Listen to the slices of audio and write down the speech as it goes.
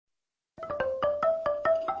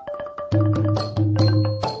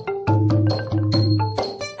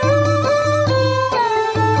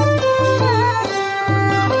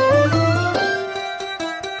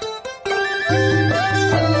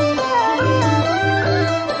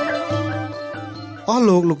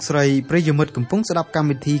លោកស្រីប្រិយមិត្តកំពុងស្ដាប់កម្ម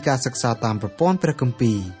វិធីការសិក្សាតាមប្រព័ន្ធព្រះគម្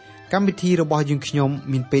ពីរកម្មវិធីរបស់យើងខ្ញុំ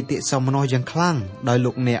មានបេតិសោមនស្សយ៉ាងខ្លាំងដោយ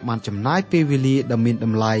លោកអ្នកបានចំណាយពេលវេលាដ៏មានត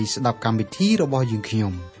ម្លៃស្ដាប់កម្មវិធីរបស់យើងខ្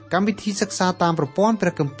ញុំកម្មវិធីសិក្សាតាមប្រព័ន្ធព្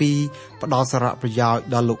រះគម្ពីរផ្ដល់សារៈប្រយោជន៍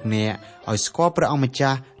ដល់លោកអ្នកឲ្យស្គាល់ព្រះអង្គម្ចា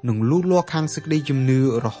ស់និងលូតលាស់ខាងសេចក្តីជំនឿ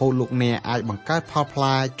រហូតលោកអ្នកអាចបង្កើតផលផ្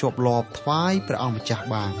លែជាប់លាប់ថ្វាយព្រះអង្គម្ចាស់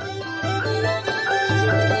បាន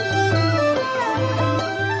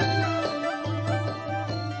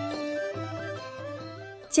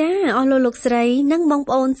ចាអស់លោកស្រីនិងបង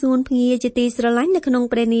ប្អូនសួនភ្ងាជាទីស្រឡាញ់នៅក្នុង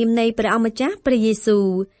ព្រះនាមនៃព្រះអម្ចាស់ព្រះយេស៊ូវ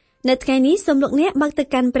នៅថ្ងៃនេះសូមលោកអ្នកបើកទៅ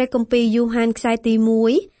កាន់ព្រះគម្ពីរយូហានខ្សែទី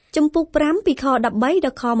1ចំពុក5ពីខ13ដ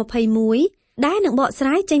ល់ខ21ដែលនឹងបកស្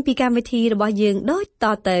រាយចេញពីកម្មវិធីរបស់យើងដូចត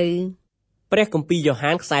ទៅព្រះគម្ពីរយ៉ូ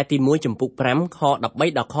ហានខ្សែទី1ចំពុក5ខ13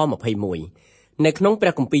ដល់ខ21នៅក្នុងព្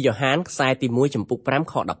រះគម្ពីរយ៉ូហានខ្សែទី1ចំពុក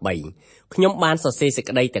5ខ13ខ្ញុំបានសរសេរសេច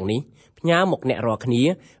ក្តីទាំងនេះផ្ញើមកអ្នករាល់គ្នា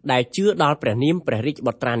ដែលជឿដល់ព្រះនាមព្រះរាជ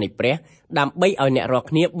បុត្រានៃព្រះដើម្បីឲ្យអ្នករាល់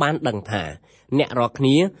គ្នាបានដឹងថាអ្នករាល់គ្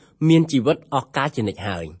នាមានជីវិតអស់កលជានិច្ច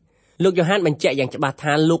ហើយលោកយ៉ូហានបញ្ជាក់យ៉ាងច្បាស់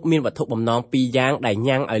ថាលោកមានវត្ថុបំណងពីរយ៉ាងដែល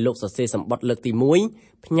ញ៉ាំងឲ្យលោកសរសេរសម្បត្តិលើកទី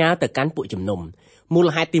1ផ្ញើទៅកាន់ពួកជំនុំមូល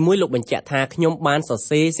ហេតុទី1លោកបញ្ជាក់ថាខ្ញុំបានសរ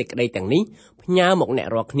សេរសេចក្តីទាំងនេះផ្ញើមកអ្នក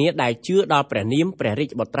រាល់គ្នាដែលជឿដល់ព្រះនាមព្រះរាជ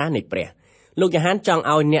បុត្រានៃព្រះលោកយ៉ូហានចង់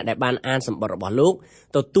ឲ្យអ្នកដែលបានអានសម្បត្តិរបស់លោក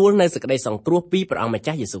ទទួលនៅសេចក្តីសង្គ្រោះពីព្រះអង្គម្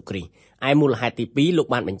ចាស់យេស៊ូវគ្រីស្ទឯមូលហេតុទី2លោក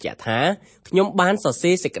បានបញ្ជាក់ថាខ្ញុំបានសរ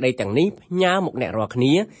សេរសេចក្តីទាំងនេះផ្ញើមកអ្នករាល់គ្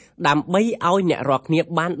នាដើម្បីឲ្យអ្នករាល់គ្នា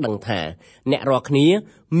បានដឹងថាអ្នករាល់គ្នា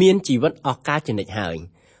មានជីវិតអស់កលជានិច្ចហើយ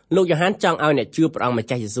លោកយ៉ូហានចង់ឲ្យអ្នកជឿព្រះអង្គម្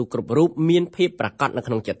ចាស់យេស៊ូវគ្រប់រូបមានភាពប្រាកដនៅ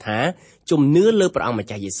ក្នុងចិត្តថាជំនឿលើព្រះអង្គម្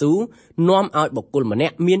ចាស់យេស៊ូវនាំឲ្យបុគ្គលម្នា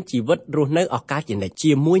ក់មានជីវិតរស់នៅអស់កលជានិច្ច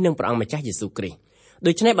ជាមួយនឹងព្រះអង្គម្ចាស់យេស៊ូវគ្រីស្ទ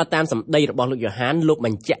ដូច្នេះបើតាមសម្ដីរបស់លោកយ៉ូហានលោកប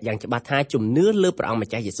ញ្ជាក់យ៉ាងច្បាស់ថាជំនឿលើព្រះអង្គម្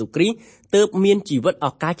ចាស់យេស៊ូវគ្រីស្ទទើបមានជីវិតអ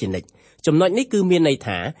ស់កលជានិច្ចចំណុចនេះគឺមានន័យ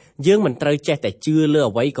ថាយើងមិនត្រូវចេះតែជឿលើ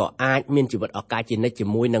អ្វីក៏អាចមានជីវិតអស់កលជានិច្ចជា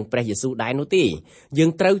មួយនឹងព្រះយេស៊ូវដែរនោះទេយើង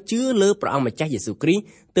ត្រូវជឿលើព្រះអង្គម្ចាស់យេស៊ូវគ្រីស្ទ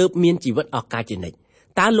ទើបមានជីវិតអស់កលជានិច្ច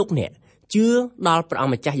តើលោកអ្នកជឿដល់ព្រះអង្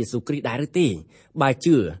គម្ចាស់យេស៊ូវគ្រីស្ទដែរឬទេបើ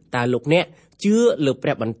ជឿតើលោកអ្នកជឿលើព្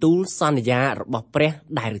រះបន្ទូលសន្យារបស់ព្រះ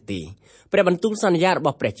ដែរឬទេព្រះបន្ទូលសន្យារប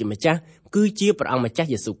ស់ព្រះជាម្ចាស់គឺជាព្រះអង្គម្ចាស់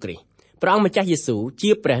យេស៊ូវគ្រីស្ទព្រះអង្គម្ចាស់យេស៊ូវជា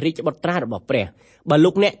ព្រះរាជបុត្រារបស់ព្រះបើលោ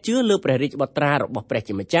កអ្នកជឿលើព្រះរាជបុត្រារបស់ព្រះ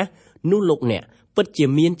ជាម្ចាស់នោះលោកអ្នកពិតជា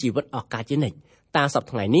មានជីវិតអស់កលជានិច្ចតើសប្តា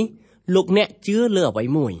ហ៍ថ្ងៃនេះលោកអ្នកជឿលើអ្វី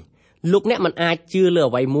មួយលោកអ្នកមិនអាចជឿលើ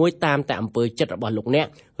អ្វីមួយតាមតែអំពើចិត្តរបស់លោកអ្នក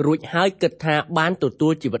រួចហើយគិតថាបានទទួ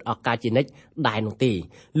លជីវិតអស់កលជានិច្ចដែរនោះទេ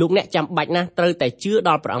លោកអ្នកចាំបាច់ណាស់ត្រូវតែជឿដ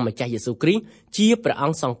ល់ព្រះអង្គម្ចាស់យេស៊ូវគ្រីស្ទជាព្រះអ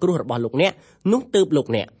ង្គសង្គ្រោះរបស់លោកអ្នកនោះទើបលោក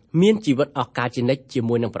អ្នកមានជីវិតអស់កលជានិច្ចជា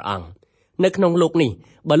មួយនឹងព្រះអង្គនៅក្នុងโลกនេះ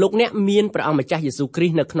បើលោកអ្នកមានព្រះអង្គម្ចាស់យេស៊ូវគ្រី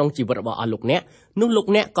ស្ទនៅក្នុងជីវិតរបស់អស់លោកអ្នកនោះលោក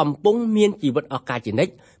អ្នកកំពុងមានជីវិតអស់កលជានិច្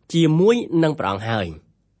ចជាមួយនឹងព្រះអង្គហើយ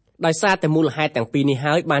ដោយសារតែមូលហេតុទាំងពីរនេះ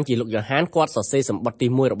ហើយបានជាលោកយ៉ូហានគាត់សរសេរសម្បត្តិទី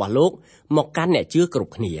1របស់លោកមកកាន់អ្នកជឿគ្រ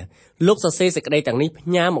ប់គ្នាលោកសរសេរសេចក្តីទាំងនេះផ្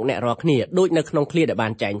ញើមកអ្នករាល់គ្នាដូចនៅក្នុងឃ្លាដែលបា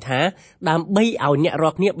នចែងថាដើម្បីឲ្យអ្នករា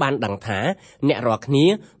ល់គ្នាបានដឹងថាអ្នករាល់គ្នា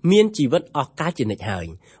មានជីវិតអស់កលជានិច្ចហើយ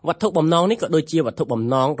វត្ថុបំណងនេះក៏ដូចជាវត្ថុបំ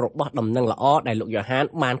ណងរបស់ដំណឹងល្អដែលលោកយ៉ូហាន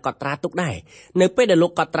បានកត់ត្រាទុកដែរនៅពេលដែលលោ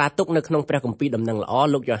កកត់ត្រាទុកនៅក្នុងព្រះគម្ពីរដំណឹងល្អ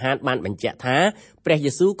លោកយ៉ូហានបានបញ្ជាក់ថាព្រះ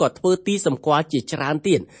យេស៊ូវក៏ធ្វើទីសម្គាល់ជាច្រើន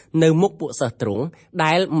ទៀតនៅមុខពួកសិស្សទ្រង់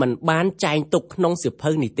ដែលមិនបានចែងទុកក្នុងសៀវ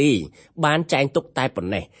ភៅនេះទេបានចែងទុកតែប៉ុ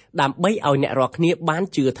ណ្ណេះដើម្បីឲ្យអ្នករាល់គ្នាបាន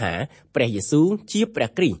ជឿថាព្រះយេស៊ូវជាព្រះ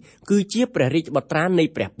គ្រីស្ទគឺជាព្រះរាជបុត្រានៃ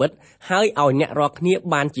ព្រះពិតហើយឲ្យអ្នករាល់គ្នា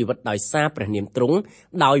បានជីវិតដោយសារព្រះនាមទ្រង់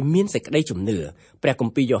ដោយមានសេចក្តីជំនឿព្រះគ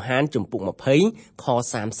ម្ពីរយ៉ូហានជំពូក20ខ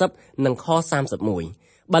30និងខ31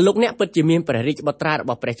បើលោកអ្នកពិតជាមានព្រះរាជបុត្រារប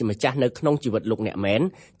ស់ព្រះជាម្ចាស់នៅក្នុងជីវិតលោកអ្នកមែន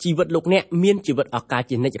ជីវិតលោកអ្នកមានជីវិតអស់កល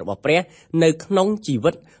ជានិច្ចរបស់ព្រះនៅក្នុងជី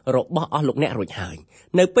វិតរបស់អស់លោកអ្នករួចហើយ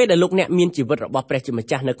នៅពេលដែលលោកអ្នកមានជីវិតរបស់ព្រះជាម្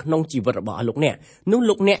ចាស់នៅក្នុងជីវិតរបស់អស់លោកអ្នកនោះ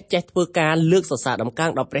លោកអ្នកចេះធ្វើការលើកសរសើរដំកើង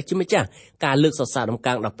ដល់ព្រះជាម្ចាស់ការលើកសរសើរដំ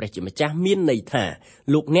កើងដល់ព្រះជាម្ចាស់មានន័យថា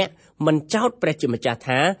លោកអ្នកមិនចោទព្រះជាម្ចាស់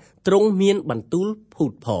ថាទ្រង់មានបន្ទូលភូ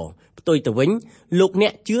តផលផ្ទុយទៅវិញលោកអ្ន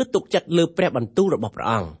កជឿទុកចិត្តលើព្រះបន្ទូលរបស់ព្រះ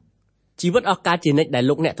អង្គជីវិតអស់កលជានិច្ចដែល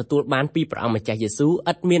លោកអ្នកទទួលបានពីព្រះអង្គម្ចាស់យេស៊ូវ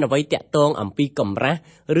ឥតមានអ្វីតាក់ទងអំពីកម្រាស់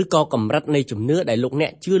ឬក៏កម្រិតនៃជំនឿដែលលោកអ្ន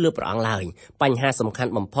កជឿលើព្រះអង្គឡើយបញ្ហាសំខា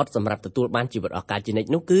ន់បំផុតសម្រាប់ទទួលបានជីវិតអស់កលជានិច្ច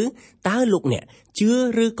នោះគឺតើលោកអ្នកជឿ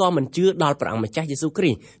ឬក៏មិនជឿដល់ព្រះអង្គម្ចាស់យេស៊ូវគ្រី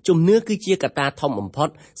ស្ទជំនឿគឺជាកត្តាធំបំផុត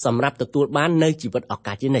សម្រាប់ទទួលបាននូវជីវិតអស់ក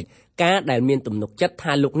លជានិច្ចការដែលមានទំនុកចិត្ត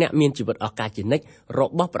ថាលោកអ្នកមានជីវិតអស់កលជានិច្ចរ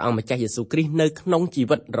បស់ព្រះអង្គម្ចាស់យេស៊ូវគ្រីស្ទនៅក្នុងជី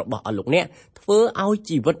វិតរបស់អស់លោកអ្នកធ្វើឲ្យ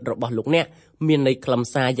ជីវិតរបស់លោកអ្នកមានន័យខ្លឹម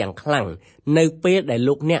សារយ៉ាងខ្លាំងនៅពេលដែល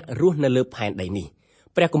លោកអ្នករស់នៅលើផែនដីនេះ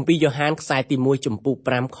ព្រះគម្ពីរយ៉ូហានខ្សែទី1ចំពុក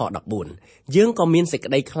5ខ14យើងក៏មានសេច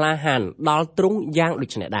ក្តីក្លាហានដល់ទ្រង់យ៉ាងដូ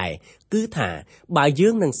ចនេះដែរគឺថាបើយើ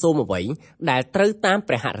ងនឹងសូមអ្វីដែលត្រូវតាម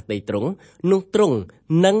ព្រះហឫទ័យទ្រង់នោះទ្រង់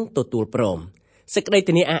នឹងទទួលព្រមសេចក្តី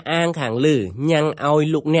ធានាអះអាងខាងលើញ៉ាំងឲ្យ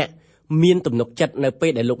លោកអ្នកមានទំនុកចិត្តនៅពេ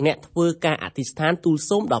លដែលលោកអ្នកធ្វើការអធិស្ឋានទូល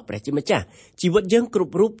សូមដល់ព្រះជាម្ចាស់ជីវិតយើងគ្រ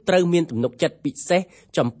ប់រូបត្រូវមានទំនុកចិត្តពិសេស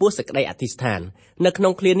ចំពោះសេចក្តីអធិស្ឋាននៅក្នុ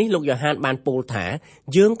ងឃ្លានេះលោកយ៉ូហានបានពោលថា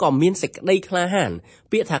យើងក៏មានសេចក្តីក្លាហាន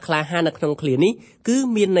ពាក្យថាក្លាហាននៅក្នុងឃ្លានេះគឺ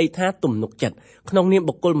មានន័យថាទំនុកចិត្តក្នុងនាម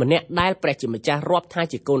បុគ្គលម្នាក់ដែលព្រះជាម្ចាស់រាប់ថា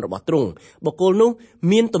ជាកូនរបស់ទ្រង់បុគ្គលនោះ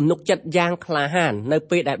មានទំនុកចិត្តយ៉ាងក្លាហាននៅ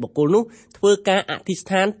ពេលដែលបុគ្គលនោះធ្វើការអធិស្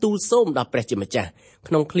ឋានទូលសូមដល់ព្រះជាម្ចាស់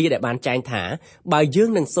ក្នុងឃ្លាដែលបានចែងថាបើយើង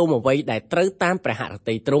នឹងសូមអ្វីដែលត្រូវតាមព្រះហឫ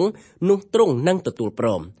ទ័យទ្រង់នោះទ្រង់នឹងទទួលព្រ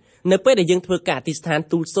មនៅពេលដែលយើងធ្វើការអធិស្ឋាន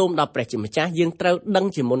ទូលសូមដល់ព្រះជាម្ចាស់យើងត្រូវដឹង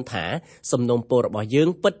ជាមុនថាសំណូមពររបស់យើង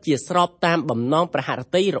ពិតជាស្របតាមបំណងព្រះហឫ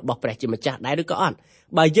ទ័យរបស់ព្រះជាម្ចាស់ដែរឬក៏អត់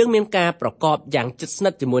បើយើងមានការប្រកបយ៉ាងជិតស្និ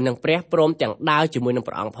ទ្ធជាមួយនឹងព្រះព្រមទាំងដើរជាមួយនឹង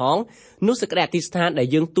ព្រះអង្គផងនោះសេចក្តីអធិស្ឋានដែល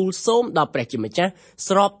យើងទូលសូមដល់ព្រះជាម្ចាស់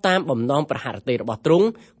ស្របតាមបំណងព្រះហឫទ័យរបស់ទ្រង់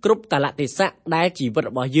គ្រប់កាលៈទេសៈដែលជីវិត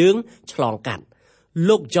របស់យើងឆ្លងកាត់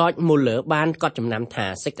លោក George Muller បានកត់ចំណាំថា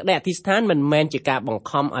សេចក្តីអធិស្ឋានមិនមែនជាការបង្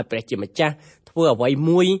ខំឲ្យព្រះជាម្ចាស់ធ្វើអ្វី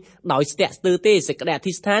មួយដោយស្ទាក់ស្ទើរទេសេចក្តីអ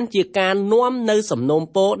ធិស្ឋានជាការនាំនៅសំណូម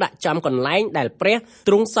ពរដាក់ចំកន្លែងដែលព្រះ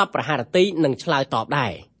ទ្រង់សពព្រះហឫទ័យនឹងឆ្លើយតបដែ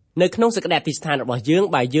រនៅក្នុងសេចក្តីអធិស្ឋានរបស់យើង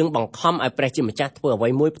បើយើងបង្ខំឲ្យព្រះជាម្ចាស់ធ្វើអ្វី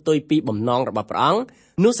មួយផ្ទុយពីបំណងរបស់ព្រះអង្គ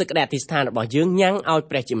នោះសេចក្តីអធិស្ឋានរបស់យើងញ៉ាំងឲ្យ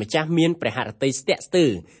ព្រះជាម្ចាស់មានព្រះហឫទ័យស្ទាក់ស្ទើ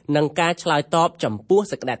រនឹងការឆ្លើយតបចំពោះ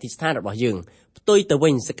សេចក្តីអធិស្ឋានរបស់យើងផ្ទុយទៅវិ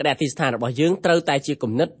ញសេចក្តីអធិស្ឋានរបស់យើងត្រូវតែជា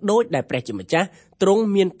គំនិតដូចដែលព្រះជាម្ចាស់ទ្រង់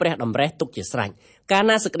មានព្រះតម្រិះទុកជាស្រេចកាល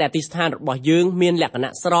ណាសេចក្តីអធិស្ឋានរបស់យើងមានលក្ខ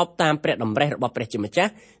ណៈស្របតាមព្រះតម្រិះរបស់ព្រះជាម្ចា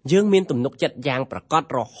ស់យើងមានទំនុកចិត្តយ៉ាងប្រកប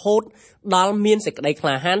រហូតដល់មានសេចក្តីក្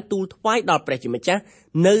លាហានទូលថ្វាយដល់ព្រះជាម្ចាស់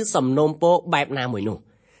នៅសំណូមពរបែបណាមួយនោះ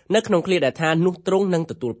នៅក្នុងឃ្លាដែលថានោះទ្រង់នឹង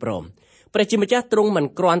ទទួលព្រមព្រះជាម្ចាស់ទ្រង់មិន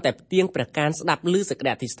គ្រាន់តែផ្ទៀងព្រះកានស្ដាប់ឮសេចក្តី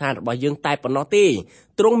អធិស្ឋានរបស់យើងតែប៉ុណ្ណោះទេ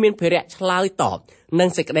ទ្រង់មានភារៈឆ្លើយតបនឹង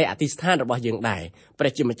សេចក្តីអធិស្ឋានរបស់យើងដែរព្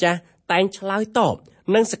រះជាម្ចាស់តែងឆ្លើយតប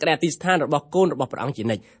នឹងសេចក្តីអធិស្ឋានរបស់កូនរបស់ព្រះអង្គជា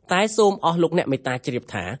និច្ចតែសូមអស់លោកអ្នកមេត្តាជ្រាប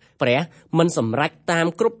ថាព្រះមិនសម្រេចតាម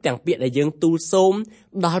គ្រប់ទាំងពាក្យដែលយើងទូលសូម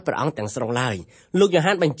ដល់ព្រះអង្គទាំងស្រុងឡើយលោកយ៉ូ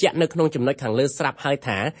ហានបញ្ជាក់នៅក្នុងចំណុចខាងលើស្រាប់ហើយ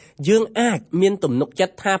ថាយើងអាចមានទំនុកចិ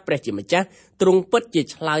ត្តថាព្រះជាម្ចាស់ទ្រង់ពិតជា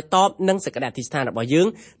ឆ្លើយតបនឹងសេចក្តីអធិស្ឋានរបស់យើង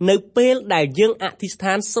នៅពេលដែលយើងអធិស្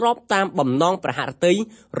ឋានស្របតាមបំណងព្រះហឫទ័យ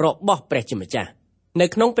របស់ព្រះជាម្ចាស់នៅ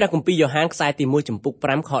ក្នុងព្រះគម្ពីរយ៉ូហានខ្សែទី1ចំពុក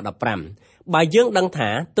5ខ15បើយើងដឹងថា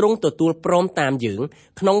ទ្រង់ទទួលព្រមតាមយើង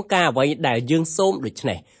ក្នុងការអ្វីដែលយើងសូមដូច្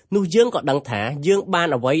នេះនោះយើងក៏ដឹងថាយើងបាន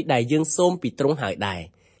អ្វីដែលយើងសូមពីទ្រង់ហើយដែរ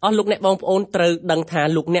អស់លោកអ្នកបងប្អូនត្រូវដឹងថា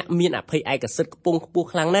លោកអ្នកមានអភ័យឯកសិទ្ធិខ្ពង់ខ្ពស់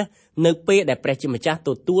ខ្លាំងណាស់នៅពេលដែលព្រះជាម្ចាស់ទ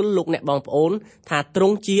ទួលលោកអ្នកបងប្អូនថាទ្រ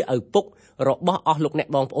ង់ជាឪពុករបស់អស់លោកអ្នក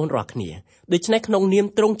បងប្អូនរាល់គ្នាដូច្នេះក្នុងនាម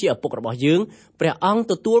ទ្រង់ជាឪពុករបស់យើងព្រះអង្គ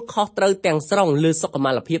ទទួលខុសត្រូវទាំងស្រុងលើសុខុ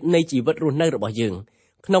មាលភាពនៃជីវិតរស់នៅរបស់យើង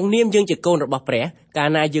ក្នុងនាមយើងជាកូនរបស់ព្រះកាល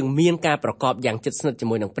ណាយើងមានការប្រកបយ៉ាងជិតស្និទ្ធជា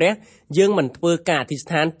មួយនឹងព្រះយើងមិនធ្វើការអធិស្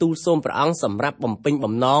ឋានទូលសូមព្រះអង្គសម្រាប់បំពេញ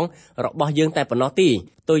បំណងរបស់យើងតែប៉ុណ្ណោះទេ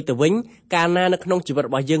ផ្ទុយទៅវិញកាលណានៅក្នុងជីវិតរ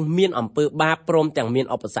បស់យើងមានអំពើបាបព្រមទាំងមាន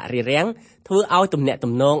ឧបសគ្គរារាំងធ្វើឲ្យទំនាក់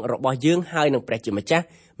ទំនងរបស់យើងហើយនឹងព្រះជាម្ចាស់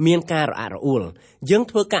មានការរអាក់រអួលយើង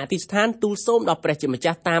ធ្វើការអធិស្ឋានទូលសូមដល់ព្រះជាម្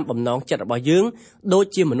ចាស់តាមបំណងចិត្តរបស់យើងដូច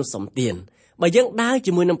ជាមនុស្សសំទានបើយើងដើរ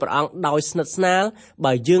ជាមួយនឹងព្រះអង្គដោយស្និទ្ធស្នាល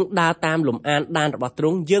បើយើងដើរតាមលំអានដានរបស់ទ្រ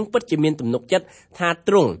ង់យើងពិតជាមានទំនុកចិត្តថា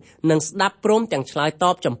ទ្រង់នឹងស្ដាប់ព្រមទាំងឆ្លើយត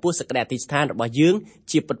បចំពោះសេចក្តីអធិស្ឋានរបស់យើង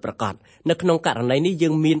ជាពិតប្រាកដនៅក្នុងករណីនេះយើ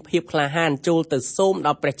ងមានភាពក្លាហានចូលទៅសូមដ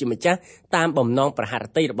ល់ព្រះជាម្ចាស់តាមបំណងព្រះហឫ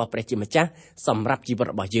ទ័យរបស់ព្រះជាម្ចាស់សម្រាប់ជីវិត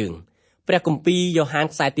របស់យើងព្រះគម្ពីរយ៉ូហាន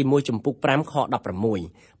ខ្សែទី1ចំពុក5ខ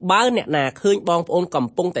16បើអ្នកណាឃើញបងប្អូនកំ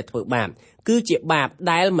ពុងតែធ្វើបាបគឺជាបាប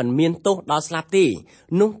ដែលមិនមានទោសដល់ស្លាប់ទេ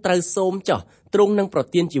នោះត្រូវសូមចុះទ្រង់នឹងប្រ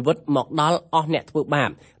ទានជីវិតមកដល់អស់អ្នកធ្វើបាប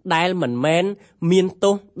ដែលមិនមែនមាន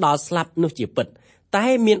ទោសដល់ស្លាប់នោះជាពិតតែ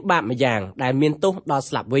មានបាបម្យ៉ាងដែលមានទោសដល់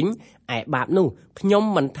ស្លាប់វិញឯបាបនោះខ្ញុំ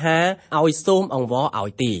មិនថាឲ្យសូមអង្វរឲ្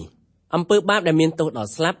យទេអំពើបាបដែលមានទោសដ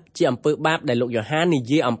ល់ស្លាប់ជាអំពើបាបដែលលោកយ៉ូហាននិ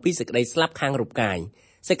យាយអំពីសេចក្តីស្លាប់ខាងរូបកាយ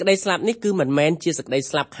សេចក្តីស្លាប់នេះគឺមិនមែនជាសេចក្តី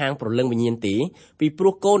ស្លាប់ខាងព្រលឹងវិញ្ញាណទេពីព្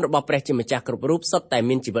រោះកូនរបស់ព្រះជាម្ចាស់គ្រប់រូបសុទ្ធតែ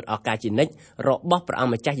មានជីវិតអស់កលជានិច្ចរបស់ព្រះអង្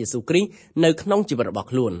គម្ចាស់យេស៊ូវគ្រីស្ទនៅក្នុងជីវិតរបស់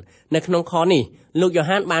ខ្លួននៅក្នុងខនេះលោកយ៉ូ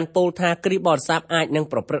ហានបានពោលថាគ្រីស្ទបរិស័ទអាចនឹង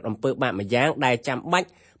ប្រព្រឹត្តអំពើបាបម្យ៉ាងដែលចាំបាច់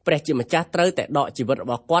ព្រះជាម្ចាស់ត្រូវតែដកជីវិតរ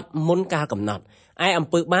បស់គាត់មុនកាលកំណត់ឯអំ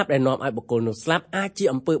ពើបាបដែលនាំឲ្យបុគ្គលនោះស្លាប់អាចជា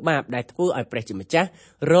អំពើបាបដែលធ្វើឲ្យព្រះជាម្ចាស់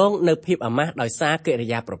រងនៅភាពអាម៉ាស់ដោយសារកិរិ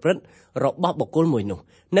យាប្រព្រឹត្តរបស់បុគ្គលមួយនោះ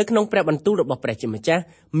នៅក្នុងព្រះបន្ទូលរបស់ព្រះជាម្ចាស់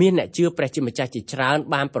មានអ្នកជឿព្រះជាម្ចាស់ជាច្រើន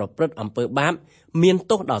បានប្រព្រឹត្តអំពើបាបមាន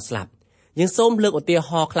ទោសដល់ស្លាប់ យើងសូមលើកឧទាហ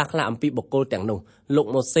រណ៍ខ្លះៗអំពីបុគ្គលទាំងនោះលោក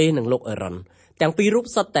ម៉ូសេនិងលោកអេរ៉ុនទាំងពីររូប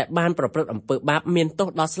សុទ្ធតែបានប្រព្រឹត្តអំពើបាបមានទោស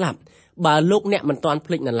ដល់ស្លាប់បើលោកអ្នកមិនទាន់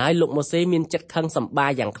ភ្លេចនៅឡើយលោកម៉ូសេមានចិត្តខឹងសម្បា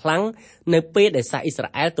យ៉ាងខ្លាំងនៅពេលដែលសាសអ៊ីស្រា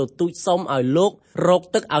អែលទទូចសុំឲ្យលោករក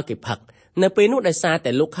ទឹកឲ្យគេផឹកនៅពេលនោះដោយសារ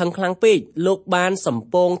តែលោកខឹងខ្លាំងពេកលោកបានសម្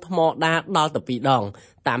ពងថ្មដាដល់ទៅ2ដង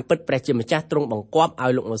តាមពិតព្រះជាម្ចាស់ទ្រង់បង្គាប់ឲ្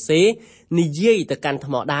យលោកម៉ូសេនិយាយទៅកាន់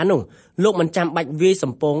ថ្មដានោះលោកមិនចាំបាច់វាយស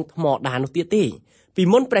ម្ពងថ្មដានោះទៀតទេពី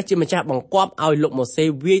មុនព្រះជាម្ចាស់បង្គាប់ឲ្យលោកម៉ូសេ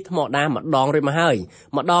វាយថ្មដាម្ដងរួចមកហើយ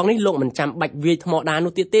ម្ដងនេះលោកមិនចាំបាច់វាយថ្មដា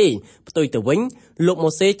នោះទៀតទេផ្ទុយទៅវិញលោក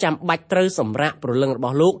ម៉ូសេចាំបាច់ត្រូវសម្រាកព្រលឹងរប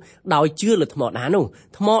ស់លោកដោយជឿលើថ្មដានោះ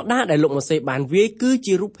ថ្មដាដែលលោកម៉ូសេបានវាយគឺ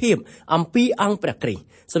ជារូបភាពអំពីអង្គព្រះគ្រីស្ទ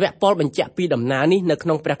សាវកប៉ុលបញ្ជាក់ពីដំណើរនេះនៅក្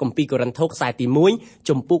នុងព្រះគម្ពីរកូរិនថូសខ្សែទី1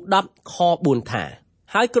ជំពូក10ខ4ថា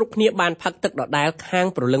ហើយគ្រប់គ្នាបានផឹកទឹកដដែលខាង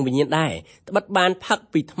ព្រលឹងវិញ្ញាណដែរត្បិតបានផឹក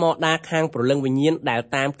ពីថ្មដាខាងព្រលឹងវិញ្ញាណដែល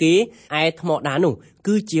តាមគេឯថ្មដានោះ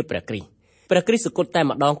គឺជាព្រះគ្រីស្ទព្រះគ្រីស្ទសុគតតែ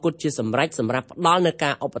ម្ដងគត់ជាសម្រេចសម្រាប់ផ្ដល់នូវ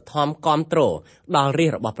ការឧបត្ថម្ភគាំទ្រដល់រាជ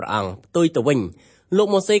របស់ព្រះអង្គផ្ទុយទៅវិញលោក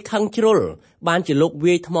ម៉ូសេខឹងជ្រុលបានជាលោក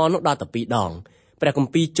វាយថ្មនោះដល់ទៅ2ដងព្រះគ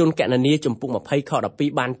ម្ពីរជនកណនីជំពូក20ខ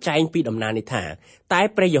12បានចែងពីដំណើរនេះថាតែ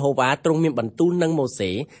ព្រះយេហូវ៉ាទ្រង់មានបន្ទូលនឹងម៉ូសេ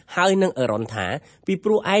ហើយនឹងអេរ៉ុនថាពីព្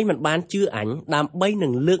រោះឯងមិនបានជឿអញដើម្បីនឹ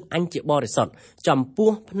ងលើកអញជាបរិសុទ្ធចំពោះ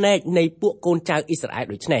ភ្នែកនៃពួកកូនចៅអ៊ីស្រាអែល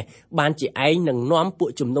ដូច្នេះបានជាឯងនឹងនាំពួក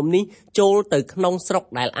ជំនុំនេះចូលទៅក្នុងស្រុក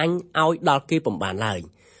ដែលអញឲ្យដល់គេពុំបានឡើយ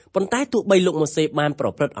ប៉ុន្តែទោះបីលោកម៉ូសេបានប្រ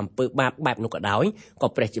ព្រឹត្តអំពើបាបបែបនោះក៏ដោយក៏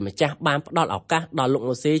ព្រះជាម្ចាស់បានផ្ដល់ឱកាសដល់លោក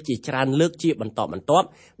ម៉ូសេជាច្រើនលើកជាបន្តបន្ទាប់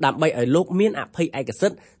ដើម្បីឲ្យលោកមានអភ័យឯកសិ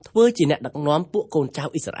ទ្ធិធ្វើជាអ្នកដឹកនាំពួកកូនចៅ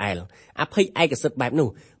អ៊ីស្រាអែលអភ័យឯកសិទ្ធិបែបនោះ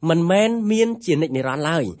មិនមែនមានជានិច្ចនិរន្តរ៍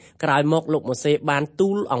ឡើយក្រោយមកលោកម៉ូសេបានទូ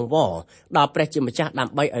លអង្វរដល់ព្រះជាម្ចាស់ដើ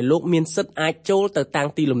ម្បីឲ្យលោកមានសិទ្ធិអាចចូលទៅតាំង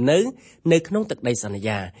ទីលំនៅនៅក្នុងទឹកដីសន្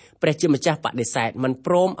យាព្រះជាម្ចាស់បដិសេធមិន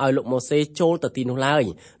ព្រមឲ្យលោកម៉ូសេចូលទៅទីនោះឡើយ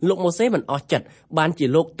លោកម៉ូសេមិនអស់ចិត្តបានជា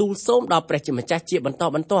លោកទូលសូមដល់ព្រះជាម្ចាស់ជាបន្ត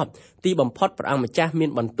បន្ទាប់ទីបំផុតព្រះអង្គម្ចាស់មាន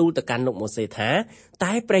បន្ទូលទៅកាន់លោកម៉ូសេថា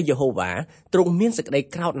តែព្រះយេហូវ៉ាទ្រង់មានសេចក្តី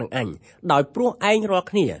ក្រោធនឹងអញដោយព្រោះឯងរាល់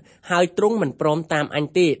គ្នាហើយទ្រង់មិនព្រមតាមអញ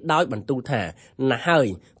ទេដោយបន្ទូលថាណាស់ហើយ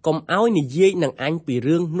កុំឲ្យនិយាយនឹងអញពី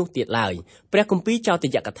រឿងនោះទៀតឡើយព្រះគម្ពីរចោទ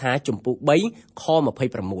យកថាជំពូក3ខ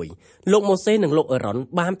26លោកម៉ូសេនិងលោកអេរ៉ុន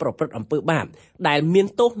បានប្រព្រឹត្តអំពើបាបដែលមាន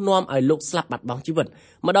ទោសនាំឲ្យលោកស្លាប់បាត់បង់ជីវិត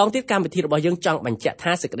ម្ដងទៀតកម្មវិធីរបស់យើងចង់បញ្ជាក់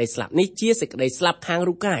ថាសេចក្តីស្លាប់នេះជាសេចក្តីស្លាប់ខាង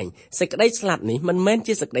រូបកាយសេចក្តីស្លាប់នេះមិនមែន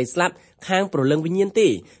ជាសេចក្តីស្លាប់ខាងព្រលឹងវិញ្ញាណទេ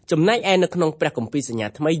ចំណែកឯនៅក្នុងព្រះគម្ពីរសញ្ញា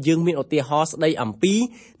ថ្មីយើងមានឧទាហរណ៍ស្ដីអំពី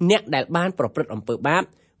អ្នកដែលបានប្រព្រឹត្តអំពើបាប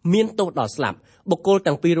មានទោសដល់ស្លាប់បុគ្គល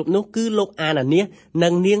ទាំងពីររូបនោះគឺលោកអាណានីសនិ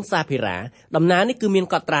ងនាងសាភីរ៉ាដំណើរនេះគឺមាន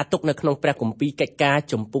កត់ត្រាទុកនៅក្នុងព្រះគម្ពីរកិច្ចការ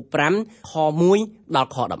ជំពូក5ខ1ដល់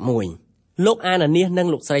ខ11លោកអាណានីសនិង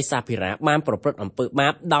លោកស្រីសាភីរ៉ាបានប្រព្រឹត្តអំពើបា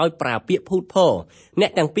បដោយប្រើពាក្យភូតភរអ្ន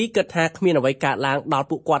កទាំងពីរគិតថាគ្មានអ្វីកើតឡើងដល់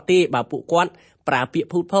ពួកគាត់ទេបើពួកគាត់ប្រើពាក្យ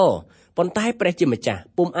ភូតភរប៉ុន្តែព្រះជាម្ចាស់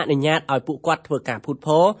ពុំអនុញ្ញាតឲ្យពួកគាត់ធ្វើការភូតភ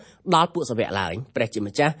រដល់ពួកសាវកឡើយព្រះជា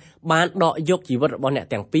ម្ចាស់បានដកយកជីវិតរបស់អ្នក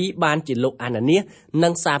ទាំងពីរបានជាលោកអាណានីសនិ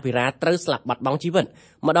ងសាភីរ៉ាត្រូវស្លាប់បាត់បង់ជីវិត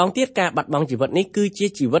ម្ដងទៀតការបាត់បង់ជីវិតនេះគឺជា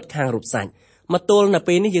ជីវិតខាងរូបសាច់មកទល់នៅ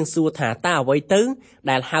ពេលនេះយើងសួរថាតើអ្វីទៅ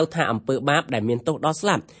ដែលហៅថាអំពើបាបដែលមានទោសដល់ស្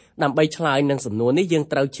លាប់ដើម្បីឆ្លើយនឹងសំណួរនេះយើង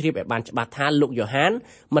ត្រូវជ្រាបឲ្យបានច្បាស់ថាលោកយ៉ូហាន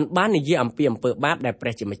មិនបាននិយាយអំពីអំពើបាបដែលព្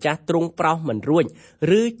រះជាម្ចាស់ទ្រង់ប្រោសមិនរួច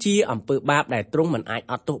ឬជាអំពើបាបដែលទ្រង់មិនអាច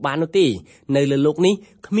អត់ទោសបាននោះទេនៅលើលោកនេះ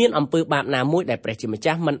គ្មានអំពើបាបណាមួយដែលព្រះជាម្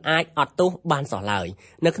ចាស់មិនអាចអត់ទោសបានសោះឡើយ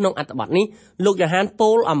នៅក្នុងអត្ថបទនេះលោកយ៉ូហានពោ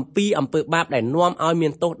លអំពីអំពើបាបដែលនាំឲ្យមា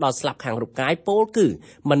នទោសដល់ស្លាប់ខាងរូបកាយពោលគឺ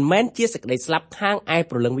មិនមែនជាសេចក្តីស្លាប់ខាងឯ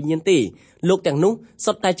ព្រលឹងវិញ្ញាណទេលោកទាំងនោះ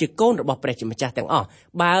សុទ្ធតែជាកូនរបស់ព្រះជាម្ចាស់ទាំងអស់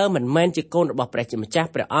បើមិនមែនជាកូនរបស់ព្រះជាម្ចាស់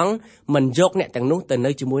ព្រះអង្គមិនយកអ្នកទាំងនោះទៅ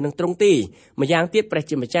នៅជាមួយនឹងទ្រង់ទេម្យ៉ាងទៀតព្រះ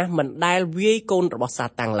ជាម្ចាស់មិនដែលវាយកូនរបស់សា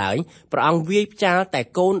តាំងឡើយព្រះអង្គវាយផ្ចាលតែ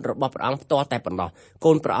កូនរបស់ព្រះអង្គផ្ទាល់តែប៉ុណ្ណោះ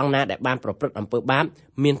កូនព្រះអង្គណាដែលបានប្រព្រឹត្តអំពើបាប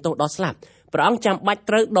មានទោសដល់ស្លាប់ព្រះអង្គចាំបាច់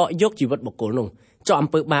ត្រូវដកយកជីវិតបុគ្គលនោះចុះអំ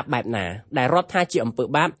ពើបាបបែបណាដែលរាប់ថាជាអំពើ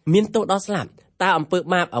បាបមានទោសដល់ស្លាប់តើអំពើ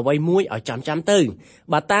បាបអ្វីមួយឲ្យចាំទៅ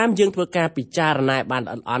បើតាមយើងធ្វើការពិចារណាបាន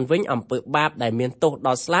ល្អិតល្អន់វិញអំពើបាបដែលមានទោសដ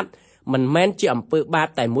ល់ស្លាប់មិនមែនជាអំពើបាប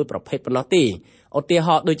តែមួយប្រភេទប៉ុណ្ណោះទេឧទាហ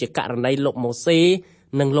រណ៍ដូចជាករណីលោកម៉ូសេ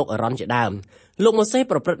និងលោកអេរ៉ុនជាដើមលោកម៉ូសេ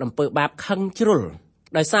ប្រព្រឹត្តអំពើបាបខឹងជ្រុល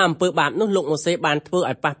ដោយសារអំពើបាបនោះលោកម៉ូសេបានធ្វើ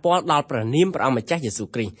ឲ្យប៉ះពាល់ដល់ព្រះនាមព្រះអង្គម្ចាស់យេស៊ូវ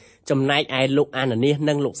គ្រីស្ទចំណែកឯលោកអាណានីស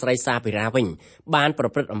និងលោកស្រីសាភីរ៉ាវិញបានប្រ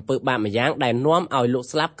ព្រឹត្តអំពើបាបម្យ៉ាងដែលនាំឲ្យលោក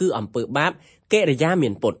ស្លាប់គឺអំពើបាបកិរិយាមា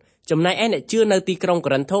នពុតចំណែកឯអ្នកជឿនៅទីក្រុងកូ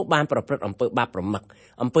រិនថូបានប្រព្រឹត្តអំពើបាបប្រមឹក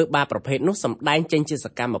អំពើបាបប្រភេទនោះសម្ដែងចេញជាស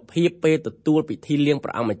កម្មភាពពេលទទួលពិធីលៀងព្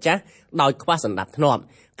រះអង្គម្ចាស់ដោយខ្វះសណ្ដាប់ធ្នាប់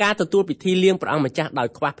ការទទួលពិធីលៀងព្រះអង្គម្ចាស់ដោយ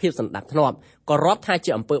ខ្វះភាពសណ្ដាប់ធ្នាប់ក៏រាប់ថា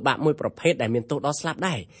ជាអំពើបាបមួយប្រភេទដែលមានទោសដល់ស្លាប់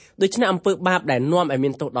ដែរដូច្នេះអំពើបាបដែលនាំឲ្យមា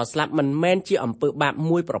នទោសដល់ស្លាប់មិនមែនជាអំពើបាប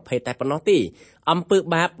មួយប្រភេទតែប៉ុណ្ណោះទេអំពើ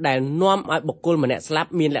បាបដែលនាំឲ្យបុគ្គលម្នាក់ស្លាប់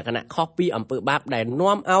មានលក្ខណៈខុសពីអំពើបាបដែល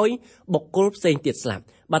នាំឲ្យបុគ្គលផ្សេងទៀតស្លាប់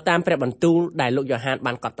បើតាមព្រះបន្ទូលដែលលោកយ៉ូហាន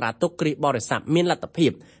បានកត់ត្រាទុកគ្រីស្ទបរិស័ទមានលទ្ធភា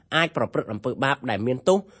ពអាចប្រព្រឹត្តអំពើបាបដែលមាន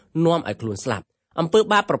ទោសនាំឲ្យខ្លួនស្លាប់អំពើ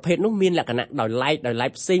បាបប្រភេទនោះមានលក្ខណៈដោយឡែក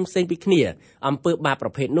ផ្សេងពីគ្នាអំពើបាបប្រ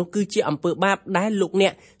ភេទនោះគឺជាអំពើបាបដែលលោកអ្ន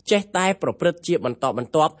កចេះតែប្រព្រឹត្តជាបន្តប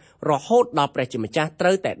ន្ទាប់រហូតដល់ព្រះជាម្ចាស់ត្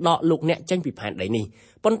រូវតែដកលោកអ្នកចេញពីផែនដីនេះ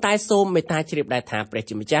ប៉ុន្តែសូមមេត្តាជ្រាបដែរថាព្រះ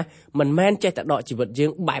ជាម្ចាស់មិនមែនចេះតែដកជីវិតយើ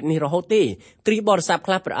ងបែបនេះរហូតទេគ្រីស្ទបរិស័ទ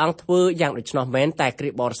ខ្លះព្រះអង្គធ្វើយ៉ាងដូច្នោះមែនតែគ្រី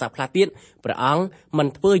ស្ទបរិស័ទខ្លះទៀតព្រះអង្គមិន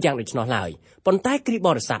ធ្វើយ៉ាងដូច្នោះឡើយប៉ុន្តែគ្រីស្ទប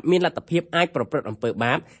រិស័ទមានលទ្ធភាពអាចប្រព្រឹត្តអំពើ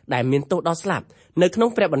បាបដែលមានទោសដល់ស្លាប់នៅក្នុង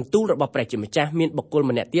ព្រះបន្ទូលរបស់ព្រះជាម្ចាស់មានបុគ្គល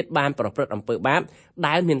ម្នាក់ទៀតបានប្រព្រឹត្តអំពើបាប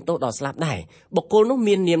ដែលមានទោសដល់ស្លាប់ដែរបុគ្គលនោះ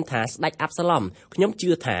មាននាមថាស្ដេចអាប់សាឡុមខ្ញុំជឿ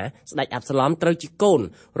ថាស្ដេចអាប់សាឡុមត្រូវជាកូន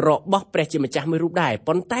របស់ព្រះជាម្ចាស់មួយរូបដែរ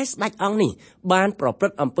ប៉ុន្តែស្ដេចអង្គនេះបានប្រព្រឹ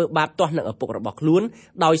ត្តអំពើបាបទាស់នឹងឪពុករបស់ខ្លួន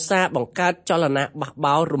ដោយសារបង្កើតចលនាបះ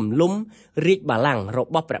បោររំលំរាជបល្ល័ង្ករ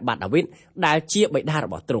បស់ព្រះបាទដាវីតដែលជាបិតារ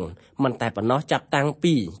បស់ទ្រង់មិនតែប៉ុណ្ណោះចាប់តាំង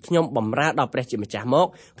ពីខ្ញុំបម្រើដល់ព្រះជាម្ចាស់មក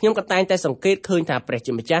ខ្ញុំក៏តែងតែសង្កេតឃើញថាព្រះ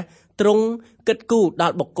ជាម្ចាស់ទ្រង់គិតគូរដ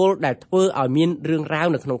ល់បុគ្គលដែលធ្វើឲ្យមានរឿងរ៉ាវ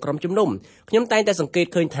នៅក្នុងក្រុមជំនុំខ្ញុំតែងតែសង្កេត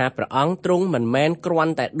ឃើញថាព្រះអង្គទ្រង់មិនមែនគ្រា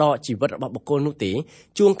ន់តែដកជីវិតរបស់បុគ្គលនោះទេ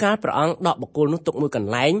ជួនកាលព្រះអង្គដកបុគ្គលនោះទុកមួយក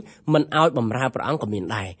ន្លែងមិនឲ្យបម្រើព្រះអង្គក៏មាន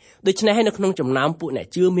ដែរដូច្នេះហើយនៅក្នុងចំណោមពួកអ្នក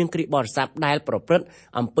ជឿមានគ្រីស្ទបរិស័ទដែលប្រព្រឹត្ត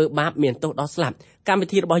អំពើបាបមានទោសដល់ស្លាប់កម្មវិ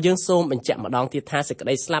ធីរបស់យើងសូមបញ្ជាក់ម្ដងទៀតថាសេចក្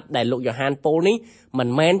តីស្លាប់ដែលលោកយ៉ូហានពោលនេះមិន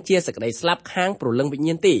មែនជាសេចក្តីស្លាប់ខាងព្រលឹងវិញ្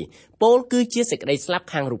ញាណទេពោលគឺជាសេចក្តីស្លាប់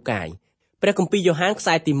ខាងរូបកាយព្រះគម្ពីរយ៉ូហានខ្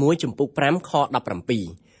សែទី1ចំពុក5ខ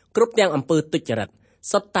17គ្រប់ទាំងអំពើទុច្ចរិត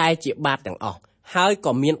សុទ្ធតែជាបាបទាំងអស់ហើយ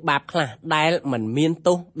ក៏មានបាបខ្លះដែលមិនមាន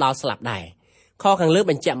ទោសដល់ស្លាប់ដែរខខាងលើ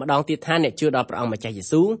បញ្ជាក់ម្ដងទៀតថាអ្នកជឿដល់ព្រះអង្គម្ចាស់យេ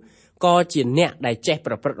ស៊ូវក៏ជាអ្នកដែលចេះ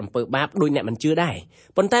ប្រព្រឹត្តអំពើបាបដោយអ្នកមិនជឿដែរ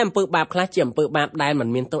ប៉ុន្តែអំពើបាបខ្លះជាអំពើបាបដែលមិន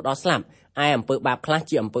មានទោសដល់ស្លាប់ឯអំពើបាបខ្លះ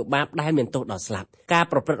ជាអំពើបាបដែលមានទោសដល់ស្លាប់ការ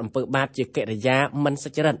ប្រព្រឹត្តអំពើបាបជាកិរិយាមិនសុ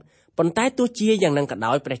ចរិតប៉ុន្តែទោះជាយ៉ាងនឹងក៏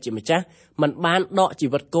ដោយព្រះជាម្ចាស់មិនបានដកជី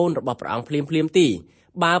វិតកូនរបស់ព្រះអង្គភ្លាមទេ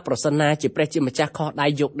បើប្រសិនណាជាព្រះជាម្ចាស់ខុសដៃ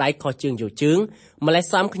យកដៃខុសជើងយកជើងម្លេះ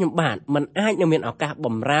សំខ្ញុំបាទមិនអាចនឹងមានឱកាសប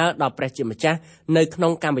ម្រើដល់ព្រះជាម្ចាស់នៅក្នុ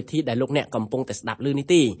ងកម្មវិធីដែលលោកអ្នកកំពុងតែស្ដាប់ឮនេះ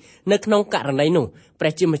ទេនៅក្នុងករណីនោះព្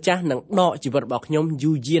រះជាម្ចាស់នឹងដកជីវិតរបស់ខ្ញុំ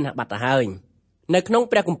យូរយារណាស់បាត់ទៅហើយនៅក្នុង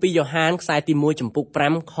ព្រះគម្ពីរយ៉ូហានខ្សែទី1ចំពុក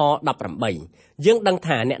5ខ18យើងដឹង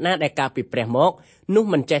ថាអ្នកណាដែលកើតពីព្រះមកនោះ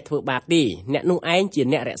មិនចេះធ្វើបាបទេអ្នកនោះឯងជា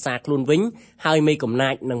អ្នករក្សាខ្លួនវិញហើយមេកំណា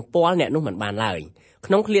ចនឹងពាល់អ្នកនោះមិនបានឡើយ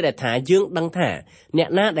ក្នុងឃ្លាដែលថាយើងដឹងថាអ្នក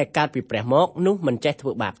ណាដែលកើតពីព្រះមកនោះមិនចេះធ្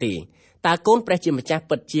វើបាបទេតើកូនព្រះជាម្ចាស់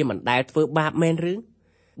ពិតជាមិនដែលធ្វើបាបមែនឬ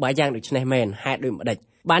បើយ៉ាងដូច្នេះមែនហេតុដូចម្ដេច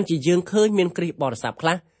បានជាយើងឃើញមានគ្រីស្ទបរិស័ទខ្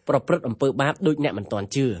លះប្រព្រឹត្តអំពើបាបដូចអ្នកមិនទាន់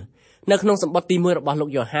ជឿនៅក្នុងសម្បត្តិទី1របស់លោក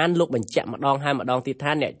យ៉ូហានលោកបញ្ជាក់ម្ដងហើយម្ដងទៀត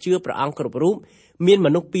ថាអ្នកជឿព្រះអង្គគ្រប់រូបមានម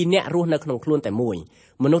នុស្ស2នាក់រស់នៅក្នុងខ្លួនតែមួយ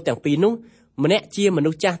មនុស្សទាំងពីរនោះម្នាក់ជាមនុ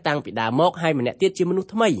ស្សចាស់តាំងពីដើមមកហើយម្នាក់ទៀតជាមនុស្ស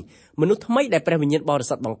ថ្មីដែលព្រះវិញ្ញាណបរិ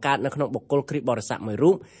សុទ្ធបង្កើតនៅក្នុងបុគ្គលគ្រីស្ទបរិស័ទមួយ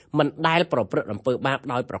រូបមិនដែលប្រព្រឹត្តអំពើបាប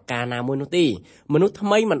ដោយប្រការណាមួយនោះទេមនុស្សថ្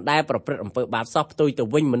មីមិនដែលប្រព្រឹត្តអំពើបាបសោះផ្ទុយទៅ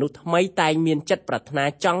វិញមនុស្សថ្មីតែងមានចិត្តប្រាថ្នា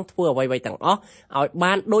ចង់ធ្វើអ្វីៗទាំងអស់ឲ្យ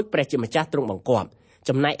បានដូចព្រះជាម្ចាស់ទ្រង់បង្គាប់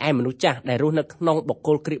ចំណែកឯមនុស្សចាស់ដែលរស់នៅក្នុងបុគ្គ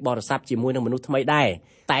លគ្រីស្ទបរិស័ទជាមួយនឹងមនុស្សថ្មីដែរ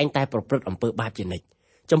តែងតែប្រព្រឹត្តអំពើបាបជានិច្ច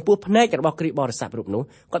ចំពោះភ្នែករបស់គ្រីស្ទបរិស័ទរូបនោះ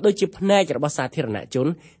ក៏ដូចជាភ្នែករបស់សាធារណជន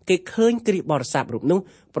គេឃើញគ្រីស្ទបរិស័ទរូបនោះ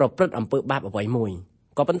ប្រព្រឹត្តអំពើបាបអ្វីមួយ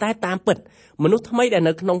ក៏ប៉ុន្តែតាមពិតមនុស្សថ្មីដែល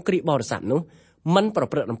នៅក្នុងគ្រីស្ទបរិស័ទនោះមិនប្រ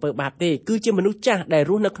ព្រឹត្តអំពើបាបទេគឺជាមនុស្សចាស់ដែល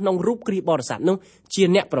រស់នៅក្នុងរូបគ្រីស្ទបរិស័ទនោះជា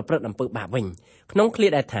អ្នកប្រព្រឹត្តអំពើបាបវិញក្នុងឃ្លា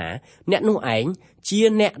ដែលថាអ្នកនោះឯងជា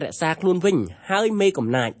អ្នករក្សាខ្លួនវិញហើយមេកំ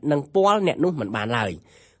ណាចនឹងពាល់អ្នកនោះមិនបានឡើយ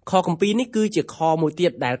ខគម្ពីរនេះគឺជាខមួយទៀ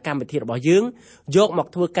តដែលកម្មវិធីរបស់យើងយកមក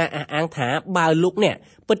ធ្វើការអះអាងថាបើលោកអ្នក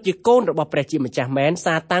ពិតជាកូនរបស់ព្រះជាម្ចាស់មែន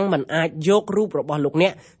សាតាំងមិនអាចយករូបរបស់លោកអ្ន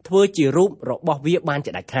កធ្វើជារូបរបស់វាបាន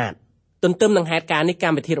ជាដាច់ខាតទន្ទឹមនឹងហេតុការណ៍នេះក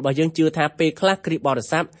ម្មវិធីរបស់យើងជឿថាពេលខ្លះគ្រីស្ទបរិ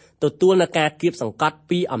ស័ទទទួលនឹងការគៀបសង្កត់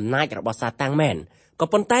ពីអំណាចរបស់សាតាំងមែនក៏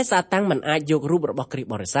ប៉ុន្តែសាតាំងមិនអាចយករូបរបស់គ្រីស្ទ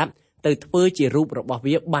បរិស័ទទៅធ្វើជារូបរបស់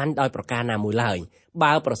វាបានដោយប្រការណាមួយឡើយ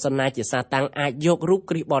បើប្រសិនណាជាសាតាំងអាចយករូប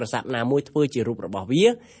គ្រីស្ទបរិស័ទណាមួយធ្វើជារូបរបស់វា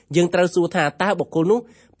យើងត្រូវសួរថាតើបុគ្គលនោះ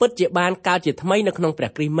ពិតជាបានកើតជាថ្មីនៅក្នុងព្រះ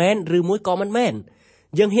គ្រីស្ទមែនឬមួយក៏មិនមែន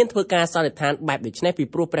យើងហ៊ានធ្វើការសន្និដ្ឋានបែបដូចនេះពី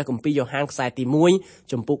ព្រោះព្រះគម្ពីរយ៉ូហានខ្សែទី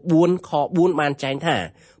1ចំពុក4ខ4បានចែងថា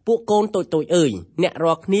ពួកកូនតូចៗអើយអ្នក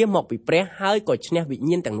រាល់គ្នាមកពីព្រះហើយក៏ឈ្នះវិញ្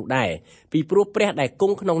ញាណទាំងនោះដែរពីព្រោះព្រះដែលគ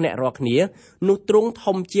ង់ក្នុងអ្នករាល់គ្នានោះទ្រង់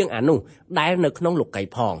ធំជាងអានោះដែលនៅក្នុងលោកី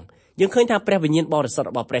ផង យើងឃើញថាព្រះវិញ្ញាណបរិសុទ្ធ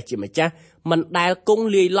របស់ព្រះជាម្ចាស់មិនដែលគង់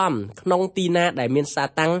លាយឡំក្នុងទីណាដែលមានសា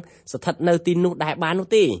តាំងស្ថិតនៅទីនោះដែរបាននោះ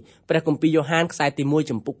ទេព្រះគម្ពីរយ៉ូហានខ្សែទី1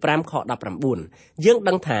ចំពុក5ខ19យើង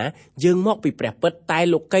ដឹងថាយើងមកពីព្រះពិតតែ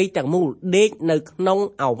លោកីទាំងមូលដេកនៅក្នុង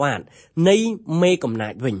អាវាតនៃមេកំណា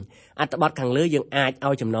ចវិញអត្ថបទខាងលើយើងអាច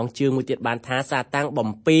ឲ្យចំណងជើងមួយទៀតបានថាសាតាំងបំ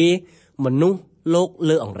ពេមនុស្សលោក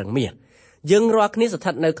លើអង្រឹងមាសយើងរាល់គ្នាស្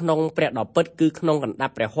ថិតនៅក្នុងព្រះដ៏ពិតគឺក្នុងកណ្ដា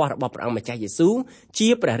ប់ព្រះហស្ថរបស់ព្រះអង្គម្ចាស់យេស៊ូវជា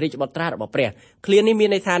ព្រះរាជបុត្រារបស់ព្រះឃ្លានេះមាន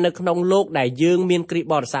ន័យថានៅក្នុងលោកដែលយើងមានគ្រីស្ទ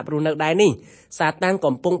បរិស័ទរស់នៅដែរនេះសាតាំង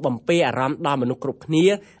កំពុងបំពេអារម្មណ៍ដល់មនុស្សគ្រប់គ្នា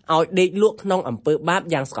ឲ្យដេកលក់ក្នុងអំពើបាប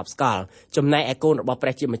យ៉ាងស្កប់ស្កល់ចំណែកឯកូនរបស់ព្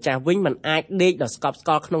រះជាម្ចាស់វិញមិនអាចដេកដល់ស្កប់ស្ក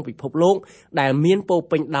ល់ក្នុងពិភពលោកដែលមានពោ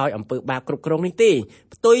ពេញដោយអំពើបាបគ្រប់គ្រងនេះទេ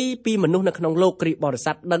ផ្ទុយពីមនុស្សនៅក្នុងលោកគ្រីស្ទបរិ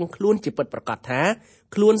ស័ទដឹងខ្លួនជាពិតប្រាកដថា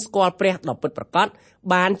ខ្លួនស្គាល់ព្រះដ៏ពិតប្រាកដ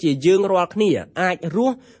បានជាយើងរាល់គ្នាអាចរ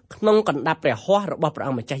ស់ក្នុងកណ្ដាប់ព្រះហស្ថរបស់ព្រះ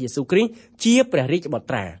អង្គម្ចាស់យេស៊ូវគ្រីស្ទជាព្រះរាជបុ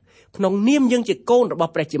ត្រាក្នុងនាមយើងជាកូនរប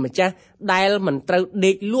ស់ព្រះជាម្ចាស់ដែលមិនត្រូវ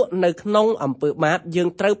ដេកលក់នៅក្នុងអំពើបាបយើង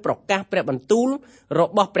ត្រូវប្រកាសព្រះបន្ទូលរ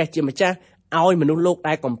បស់ព្រះជាម្ចាស់ឲ្យមនុស្សលោក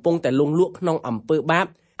ដែលកំពុងតែលង់លក់ក្នុងអំពើបាប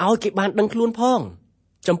ឲ្យគេបានដឹងខ្លួនផង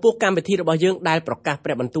ចំពោះកម្មវិធីរបស់យើងដែលប្រកាសព្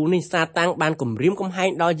រះបន្ទូលនេះសាតាំងបានគំរាមកំហែង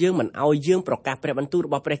ដល់យើងមិនឲ្យយើងប្រកាសព្រះបន្ទូលរ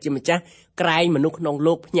បស់ព្រះជាម្ចាស់ក្រែងមនុស្សក្នុង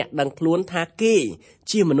លោកភ្ញាក់ដឹងខ្លួនថាគេ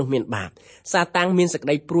ជាមនុស្សមានបាបសាតាំងមានសេចក្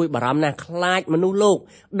តីព្រួយបារម្ភណាស់ខ្លាចមនុស្សលោក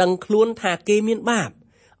ដឹងខ្លួនថាគេមានបាប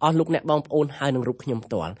អស់លោកអ្នកបងប្អូនហើយនឹងរូបខ្ញុំ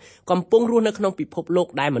ផ្ទាល់កំពុងរស់នៅក្នុងពិភពលោក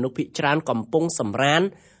ដែលមនុស្សភាគច្រើនកំពុងសម្រាន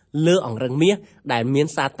លើអង្រឹងមាសដែលមាន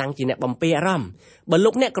សាតាំងជាអ្នកបំពេអារម្មណ៍បើលោ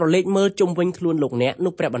កអ្នកក្រឡេកមើលជុំវិញខ្លួនលោកអ្នក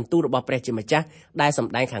នោះព្រះបន្ទូលរបស់ព្រះជាម្ចាស់ដែលស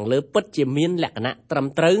ម្ដែងខាងលើពិតជាមានលក្ខណៈត្រឹម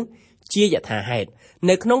ត្រូវជាយថាហេតុ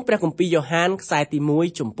នៅក្នុងព្រះគម្ពីរយ៉ូហានខ្សែទី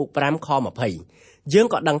1ចំពុក5ខ20យើង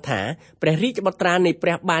ក៏ដឹងថាព្រះរាជបុត្រានៃព្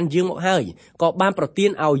រះបានយើងមកហើយក៏បានប្រទាន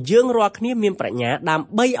ឲ្យយើងរាល់គ្នាមានប្រាជ្ញាដើម្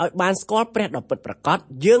បីឲ្យបានស្គាល់ព្រះដ៏ពិតប្រាកដ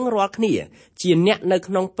យើងរាល់គ្នាជាអ្នកនៅ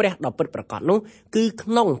ក្នុងព្រះដ៏ពិតប្រាកដនោះគឺក្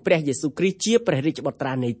នុងព្រះយេស៊ូវគ្រីស្ទជាព្រះរាជបុត្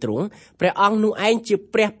រានៃទ្រង់ព្រះអង្គនោះឯងជា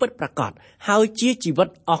ព្រះពិតប្រាកដហើយជាជីវិត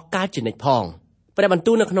អស់កលជានិច្ចផងព្រះបន្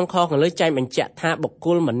ទូលនៅក្នុងខខាងលើចែងបញ្ជាក់ថាបុគ្គ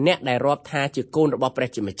លម្នាក់ដែលរាប់ថាជាកូនរបស់ព្រះ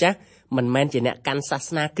ជាម្ចាស់មិនមែនជាអ្នកកាន់សាស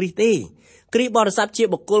នាគ្រីស្ទទេគ្រីស្ទបរិស័ទជា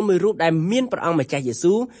បុគ្គលមួយរូបដែលមានព្រះអង្គម្ចាស់យេ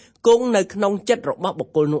ស៊ូវគង់នៅក្នុងចិត្តរបស់បុ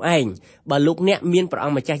គ្គលនោះឯងបើលោកអ្នកមានព្រះអ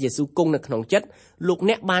ង្គម្ចាស់យេស៊ូវគង់នៅក្នុងចិត្តលោក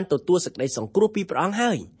អ្នកបានទទួលសេចក្តីសង្គ្រោះពីព្រះអង្គ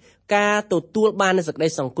ហើយការទទួលបាននូវសេចក្តី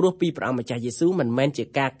សង្គ្រោះពីព្រះអង្គម្ចាស់យេស៊ូវមិនមែនជា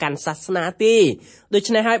ការកាន់សាសនាទេដូ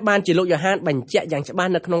ច្នេះហើយបានជាលោកយ៉ូហានបញ្ជាក់យ៉ាងច្បា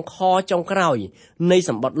ស់នៅក្នុងខចុងក្រោយនៃ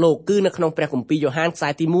សម្បត្តិលោកគឺនៅក្នុងព្រះគម្ពីរយ៉ូហានខ្សែ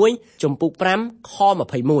ទី1ចំពុក5ខ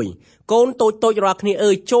21កូនតូចរាល់គ្នា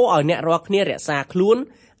អើយចូលឲ្យអ្នករាល់គ្នារក្សាខ្លួន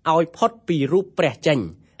ឲ្យផុតពីរូបព្រះចេញ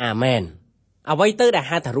អាមែនអ្វីទៅដែល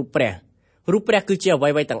ហៅថារូបព្រះគឺជាអ្វី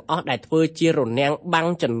ៗទាំងអស់ដែលធ្វើជារនាំងបាំង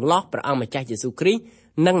ចន្លោះព្រះអង្គម្ចាស់យេស៊ូវគ្រីស្ទ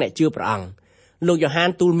និងអ្នកជឿព្រះអង្គលោកយ៉ូហាន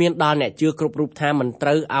ទូលមានដល់អ្នកជឿគ្រប់រូបថាមិនត្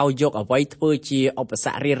រូវឲ្យយកអ្វីធ្វើជាឧបស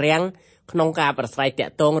គ្គរារាំងក្នុងការប្រស្រ័យតា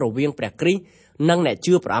ក់ទងរវាងព្រះគ្រីស្ទនិងអ្នក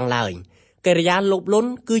ជឿព្រះអង្គឡើយកិរិយាលោភលន់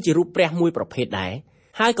គឺជារូបព្រះមួយប្រភេទដែរ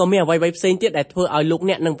ហើយក៏មានអ្វីៗផ្សេងទៀតដែលធ្វើឲ្យលោក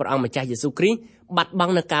អ្នកនិងព្រះអង្គម្ចាស់យេស៊ូវគ្រីស្ទបាត់ប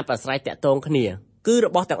ង់នូវការប្រស្រ័យតាក់ទងគ្នាគឺរ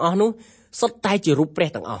បស់ទាំងអស់នោះសុទ្ធតែជារូបព្រះ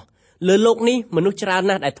ទាំងអស់លើโลกនេះមនុស្សច្រើន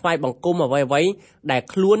ណាស់ដែលថ្វាយបង្គំអ្វីៗដែល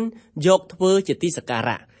ខ្លួនយកធ្វើជាទីសក្កា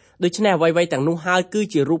រៈដូច្នេះអ្វីៗទាំងនោះហើយគឺ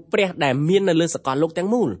ជារូបព្រះដែលមាននៅលើសកលលោកទាំង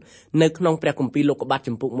មូលនៅក្នុងព្រះគម្ពីរលោកុបាទ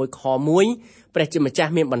ចំពុក1ខ1ព្រះជាម្ចា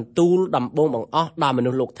ស់មានបន្ទូលដំបូងបង្អស់ដល់មនុ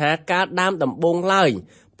ស្សលោកថាការដើមដំបូងឡើយ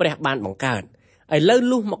ព្រះបានបង្កើតឥឡូវ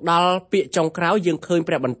លុះមកដល់ពាក្យចុងក្រោយយើងឃើញ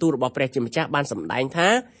ព្រះបន្ទូលរបស់ព្រះជាម្ចាស់បានសម្ដែងថា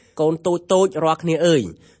កូនតូចរាល់គ្នាអើយ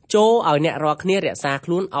ចូលឲ្យអ្នករាល់គ្នារក្សាខ្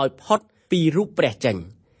លួនឲ្យផុតពីរូបព្រះចេញ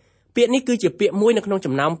ពាក្យនេះគឺជាពាក្យមួយនៅក្នុង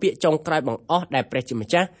ចំណោមពាក្យចុងក្រោយបង្អស់ដែលព្រះជាម្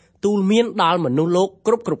ចាស់ទូលមានដល់មនុស្សលោក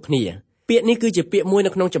គ្រប់គ្នាពាក្យនេះគឺជាពាក្យមួយ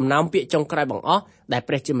នៅក្នុងចំណោមពាក្យចុងក្រោយបង្អស់ដែល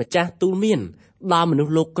ព្រះជាម្ចាស់ទូលមានដល់មនុស្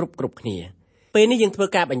សលោកគ្រប់គ្នាពេលនេះយើងធ្វើ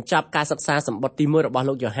ការបញ្ចប់ការសិក្សាសម្បត្តិទី1របស់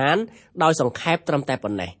លោកយ៉ូហានដោយសង្ខេបត្រឹមតែ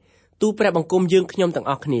ប៉ុណ្ណេះទូលព្រះបង្គំយើងខ្ញុំទាំង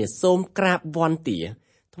អស់គ្នាសូមក្រាបវន្ទា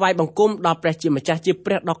ថ្វាយបង្គំដល់ព្រះជាម្ចាស់ជា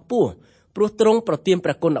ព្រះដ៏ខ្ពស់ព្រោះទ្រង់ប្រទានព្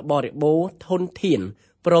រះគុណបរិបូរណ៍ធនធាន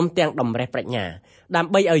ព្រមទាំងតម្រេះប្រាជ្ញាដើ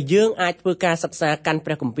ម្បីឲ្យយើងអាចធ្វើការសិក្សាកាន់ព្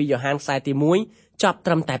រះគម្ពីរយ៉ូហានខ្សែទី1ចប់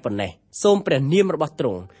ត្រឹមតែប៉ុណ្ណេះសូមព្រះនាមរបស់ទ្រ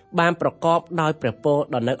ង់បានប្រកបដោយព្រះពរ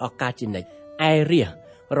ដល់នៅឱកាសជានិច្ចឯរាជ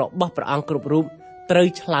របស់ព្រះអង្គគ្រប់រូបត្រូវ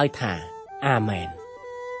ឆ្លើយថាអាមែន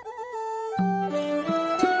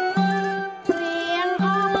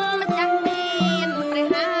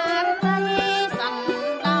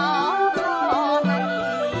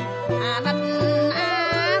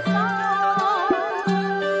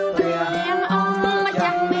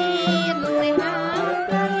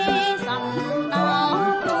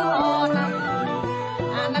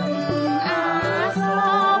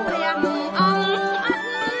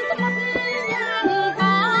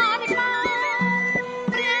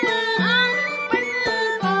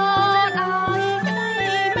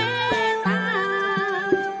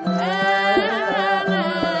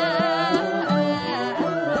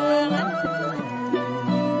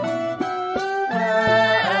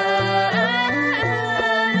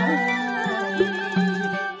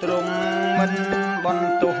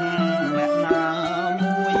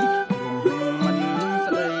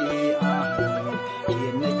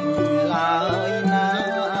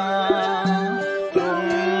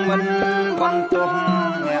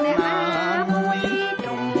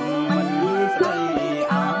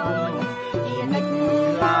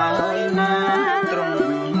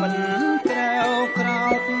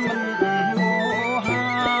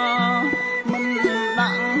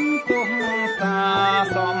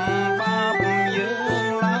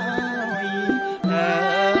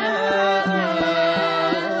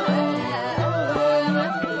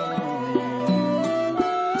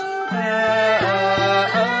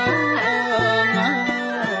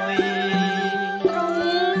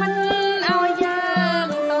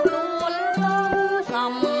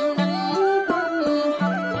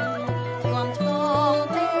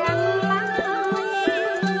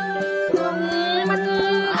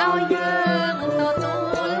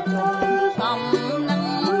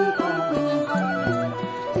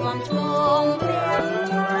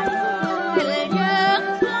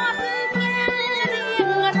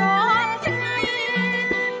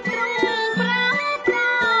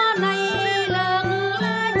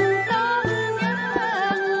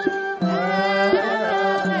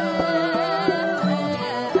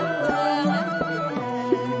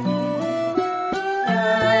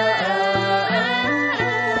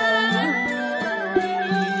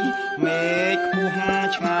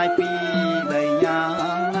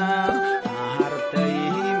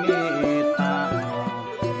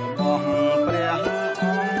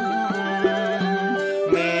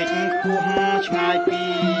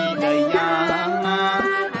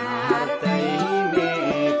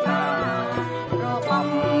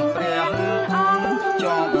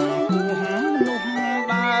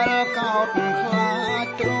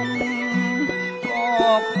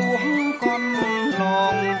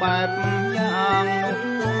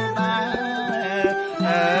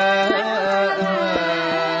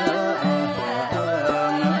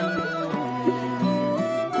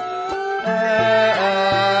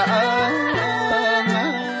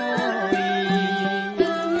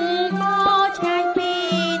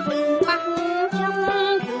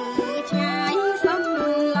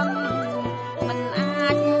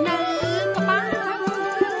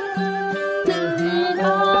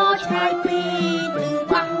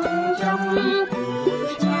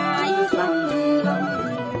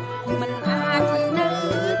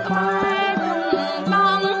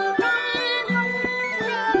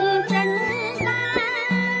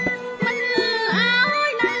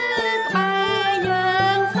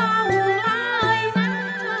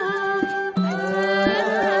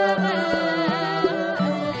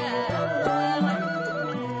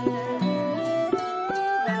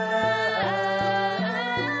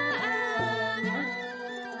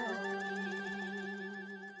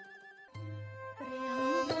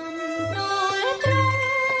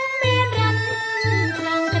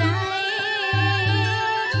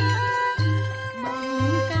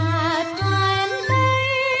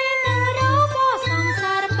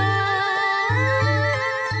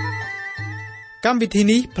កម្មវិធី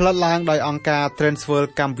នេះផលិតឡើងដោយអង្គការ Transworld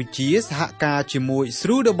កម្ពុជាសហការជាមួយ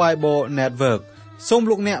Through the Bible Network សូម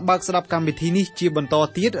លោកអ្នកបើកស្ដាប់កម្មវិធីនេះជាបន្ត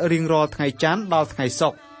ទៀតរៀងរាល់ថ្ងៃច័ន្ទដល់ថ្ងៃសុ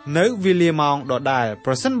ក្រនៅវេលាម៉ោងដដែល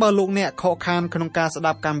ប្រសិនបើលោកអ្នកខកខានក្នុងការស្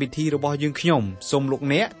ដាប់កម្មវិធីរបស់យើងខ្ញុំសូមលោក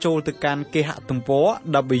អ្នកចូលទៅកាន់គេហទំព័រ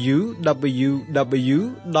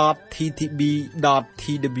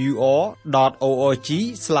www.ttb.twr.org/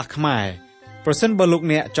 ខ្មែរប្រសិនបើលោក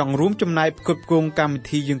អ្នកចង់រួមចំណែកផ្គត់ផ្គង់កម្មវិ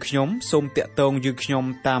ធីយើងខ្ញុំសូមតាក់ទងយើងខ្ញុំ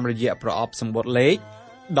តាមរយៈប្រអប់សម្បត្តិលេខ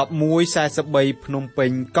1143ភ្នំពេ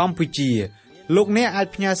ញកម្ពុជាលោកអ្នកអាច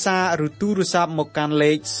ផ្ញើសារឬទូរស័ព្ទមកកាន់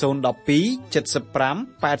លេខ012 75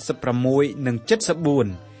 86 និង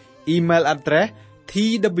 74 Email address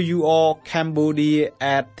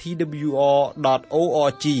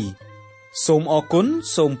twrcambodia@twr.org សូមអរគុណ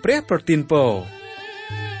សូមព្រះប្រទានពរ